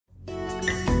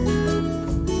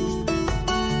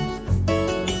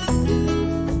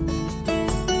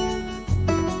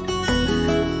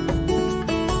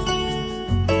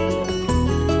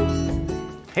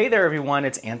Hey there everyone,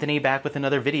 it's Anthony back with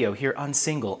another video here on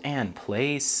Single and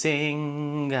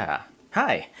Placing.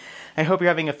 Hi, I hope you're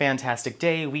having a fantastic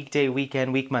day, weekday,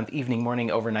 weekend, week, month, evening, morning,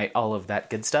 overnight, all of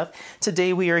that good stuff.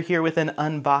 Today we are here with an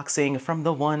unboxing from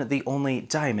the one, the only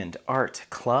Diamond Art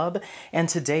Club, and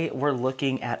today we're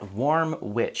looking at Warm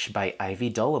Witch by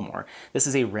Ivy Dolamore. This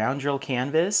is a round drill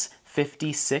canvas,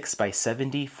 56 by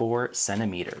 74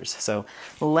 centimeters. So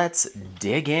let's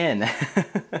dig in.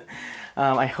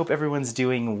 I hope everyone's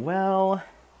doing well.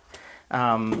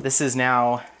 This is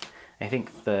now, I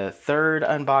think, the third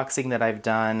unboxing that I've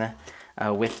done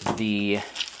with the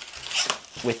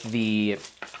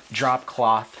drop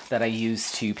cloth that I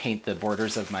use to paint the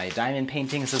borders of my diamond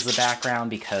paintings as the background,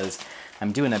 because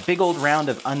I'm doing a big old round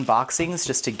of unboxings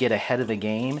just to get ahead of the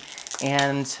game,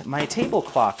 and my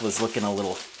tablecloth was looking a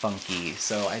little funky,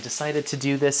 so I decided to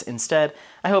do this instead.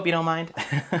 I hope you don't mind.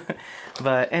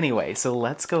 But anyway, so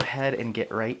let's go ahead and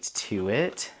get right to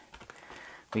it.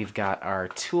 We've got our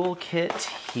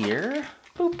toolkit here.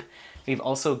 Boop. We've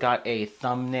also got a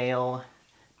thumbnail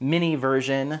mini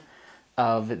version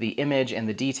of the image and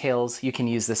the details. You can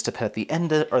use this to put at the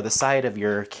end or the side of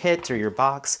your kit or your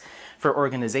box for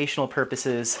organizational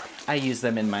purposes. I use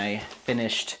them in my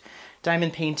finished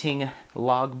diamond painting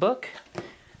logbook.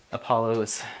 Apollo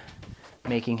is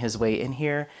making his way in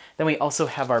here. Then we also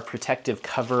have our protective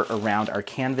cover around our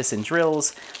canvas and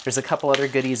drills. There's a couple other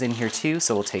goodies in here too,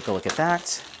 so we'll take a look at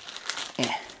that.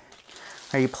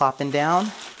 Are you plopping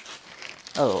down?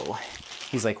 Oh,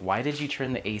 he's like, why did you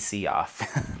turn the AC off?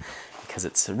 Because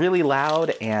it's really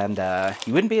loud and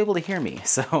you wouldn't be able to hear me.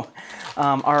 So,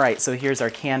 all right, so here's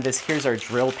our canvas. Here's our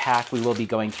drill pack. We will be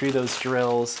going through those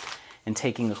drills and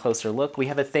taking a closer look. We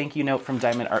have a thank you note from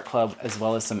Diamond Art Club, as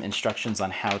well as some instructions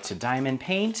on how to diamond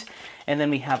paint. And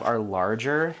then we have our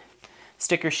larger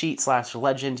sticker sheet /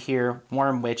 legend here,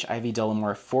 Warm Witch, Ivy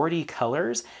Dolamore, 40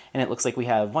 colors. And it looks like we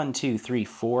have 1, 2, 3,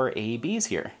 4 ABs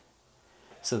here.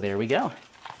 So there we go.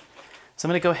 So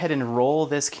I'm gonna go ahead and roll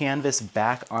this canvas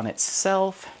back on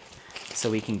itself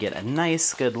so we can get a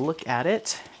nice, good look at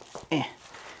it.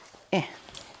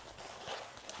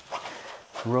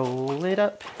 Roll it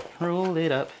up,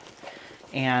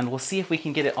 and we'll see if we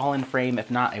can get it all in frame. If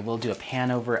not, I will do a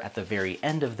pan over at the very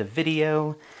end of the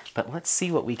video, but let's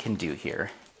see what we can do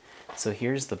here. So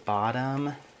here's the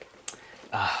bottom.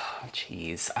 Oh,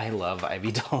 geez, I love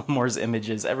Ivy Dolamore's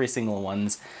images. Every single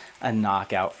one's a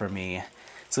knockout for me.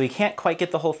 So we can't quite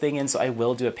get the whole thing in, so I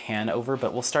will do a pan over,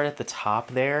 but we'll start at the top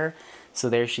there. So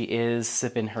there she is,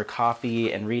 sipping her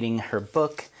coffee and reading her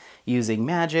book using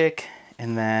magic,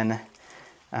 and then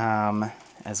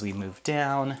as we move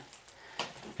down,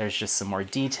 there's just some more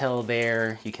detail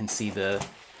there. You can see the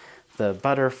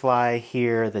butterfly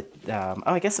here. Oh,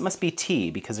 I guess it must be tea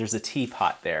because there's a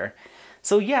teapot there.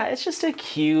 So yeah, it's just a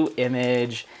cute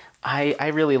image. I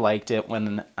really liked it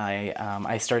when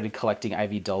I started collecting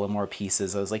Ivy Dolamore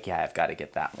pieces. I was like, yeah, I've got to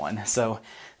get that one. So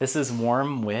this is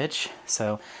Warm Witch.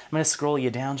 So I'm going to scroll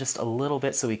you down just a little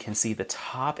bit so we can see the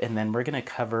top, and then we're going to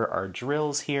cover our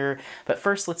drills here. But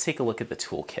first, let's take a look at the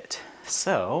toolkit.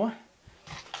 So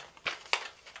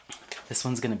this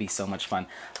one's going to be so much fun.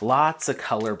 Lots of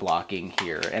color blocking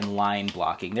here and line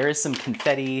blocking. There is some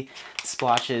confetti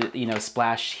splashes,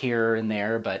 splash here and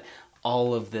there, but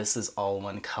all of this is all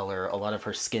one color. A lot of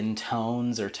her skin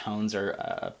tones are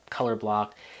color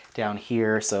blocked down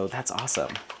here, so that's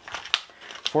awesome.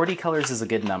 40 colors is a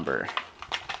good number.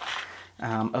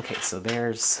 Okay, so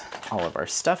there's all of our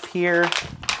stuff here.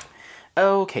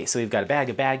 Okay, so we've got a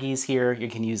bag of baggies here. You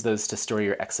can use those to store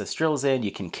your excess drills in.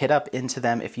 You can kit up into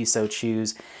them if you so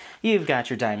choose. You've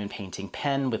got your diamond painting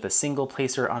pen with a single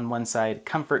placer on one side.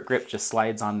 Comfort grip just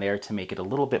slides on there to make it a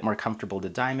little bit more comfortable to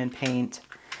diamond paint.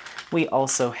 We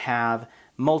also have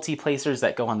multi-placers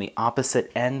that go on the opposite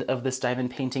end of this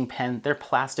diamond painting pen. They're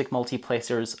plastic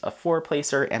multi-placers, a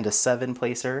 4-placer and a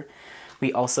 7-placer.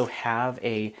 We also have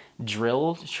a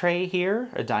drill tray here,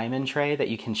 a diamond tray that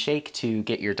you can shake to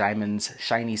get your diamonds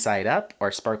shiny side up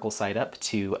or sparkle side up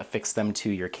to affix them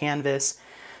to your canvas.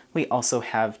 We also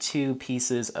have 2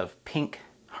 pieces of pink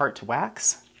heart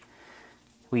wax.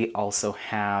 We also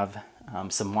have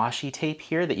some washi tape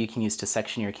here that you can use to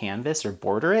section your canvas or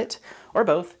border it, or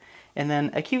both. And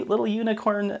then a cute little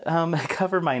unicorn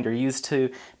cover minder used to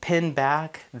pin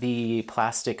back the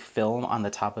plastic film on the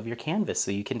top of your canvas so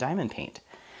you can diamond paint.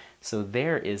 So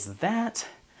there is that.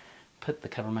 Put the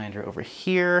cover minder over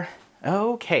here.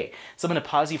 Okay, so I'm going to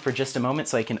pause you for just a moment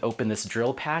so I can open this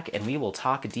drill pack and we will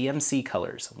talk DMC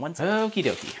colors. Okie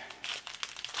dokie.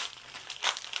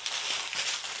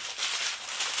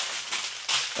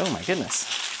 Oh my goodness.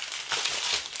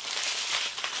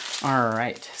 All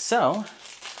right, so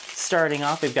starting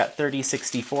off, we've got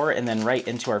 3064, and then right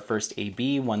into our first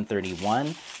AB, 131,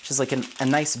 which is like a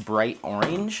nice bright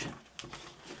orange.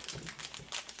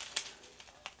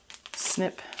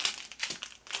 Snip.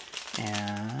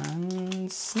 And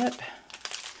snip.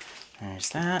 There's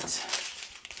that.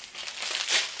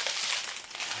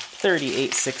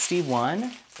 3861,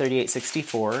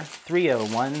 3864,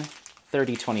 301,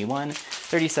 3021,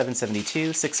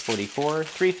 3772, 644,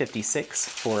 356,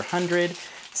 400,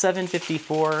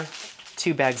 754,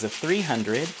 2 bags of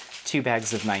 300, 2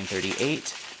 bags of 938,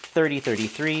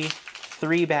 3033,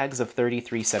 3 bags of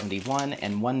 3371,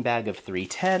 and 1 bag of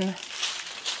 310.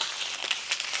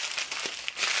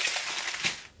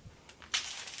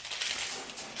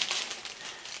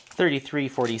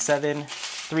 3347,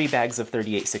 3 bags of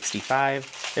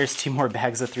 3865. There's 2 more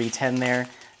bags of 310 there.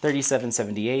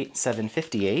 3778,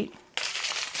 758.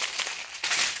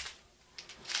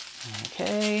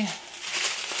 Okay.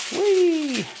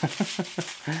 Whee!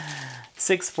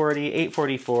 640,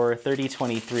 844,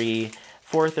 3023,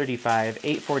 435,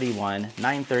 841,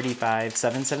 935,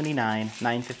 779,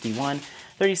 951,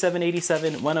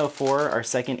 3787, 104, our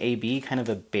second AB, kind of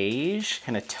a beige,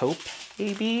 kind of taupe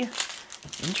AB.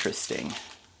 Interesting.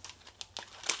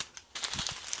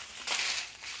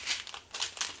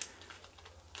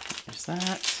 There's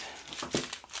that.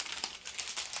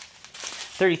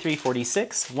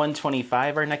 3346,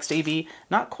 125, our next AB.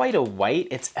 Not quite a white,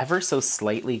 it's ever so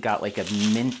slightly got like a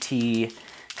minty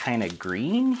kind of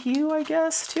green hue, I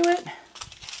guess, to it.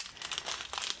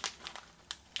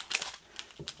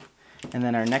 And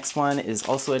then our next one is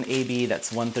also an AB,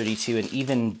 that's 132, an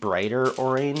even brighter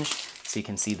orange. So you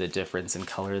can see the difference in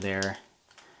color there.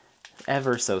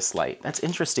 Ever so slight. That's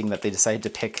interesting that they decided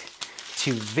to pick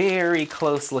 2 very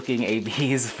close looking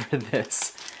ABs for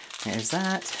this. There's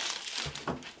that.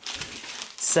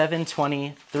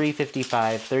 720,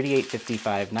 355,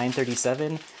 3855,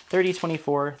 937,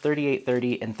 3024,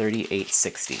 3830, and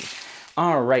 3860.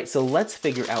 All right, so let's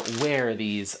figure out where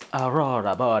these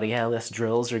Aurora Borealis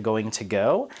drills are going to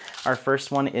go. Our first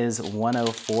one is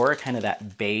 104, kind of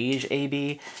that beige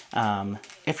AB.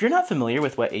 If you're not familiar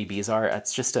with what ABs are,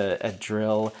 it's just a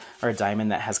drill or a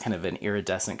diamond that has kind of an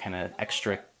iridescent kind of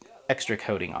extra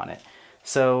coating on it.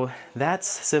 So that's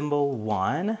symbol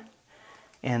 1,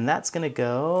 and that's gonna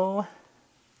go,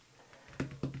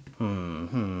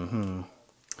 oh,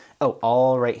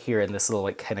 all right here in this little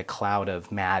like kind of cloud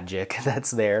of magic that's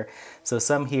there. So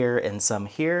some here and some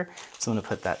here. So I'm gonna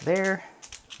put that there.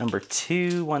 Number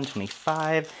 2,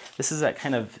 125. This is that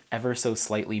kind of ever so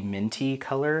slightly minty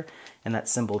color, and that's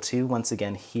symbol 2 once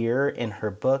again here in her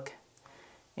book.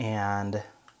 And it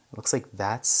looks like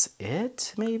that's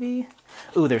it, maybe?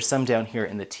 Ooh, there's some down here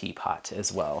in the teapot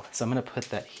as well. So I'm gonna put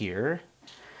that here.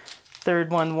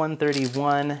 Third one,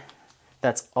 131.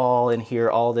 That's all in here.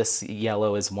 All this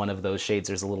yellow is one of those shades.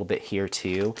 There's a little bit here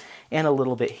too, and a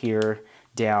little bit here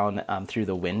down through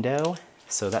the window.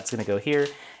 So that's gonna go here.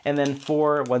 And then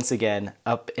 4, once again,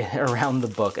 up around the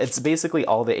book. It's basically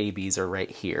all the ABs are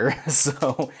right here.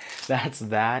 So that's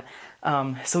that.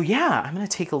 So yeah, I'm gonna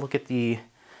take a look at the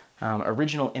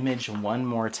original image one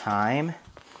more time.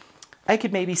 I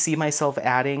could maybe see myself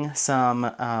adding some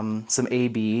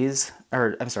ABs,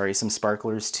 or I'm sorry, some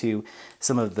sparklers to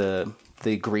some of the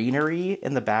greenery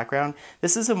in the background.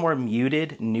 This is a more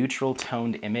muted, neutral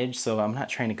toned image, so I'm not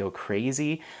trying to go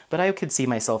crazy, but I could see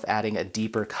myself adding a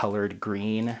deeper colored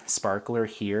green sparkler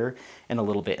here and a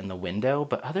little bit in the window.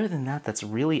 But other than that, that's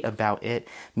really about it.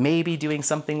 Maybe doing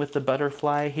something with the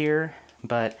butterfly here,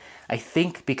 but I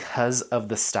think because of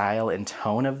the style and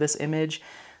tone of this image,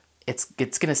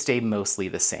 it's gonna stay mostly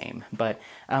the same. But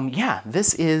yeah,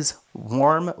 this is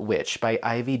Warm Witch by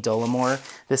Ivy Dolamore.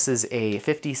 This is a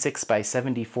 56 by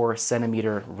 74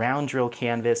 centimeter round drill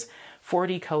canvas,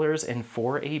 40 colors and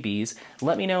 4 ABs.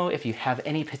 Let me know if you have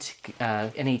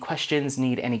any questions,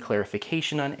 need any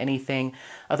clarification on anything.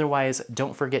 Otherwise,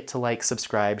 don't forget to like,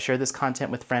 subscribe, share this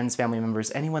content with friends, family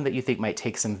members, anyone that you think might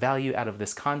take some value out of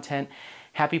this content.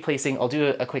 Happy placing. I'll do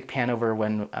a quick pan over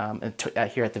when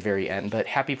here at the very end, but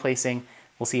happy placing.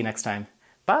 We'll see you next time.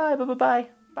 Bye, bye, bye, bye,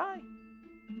 bye.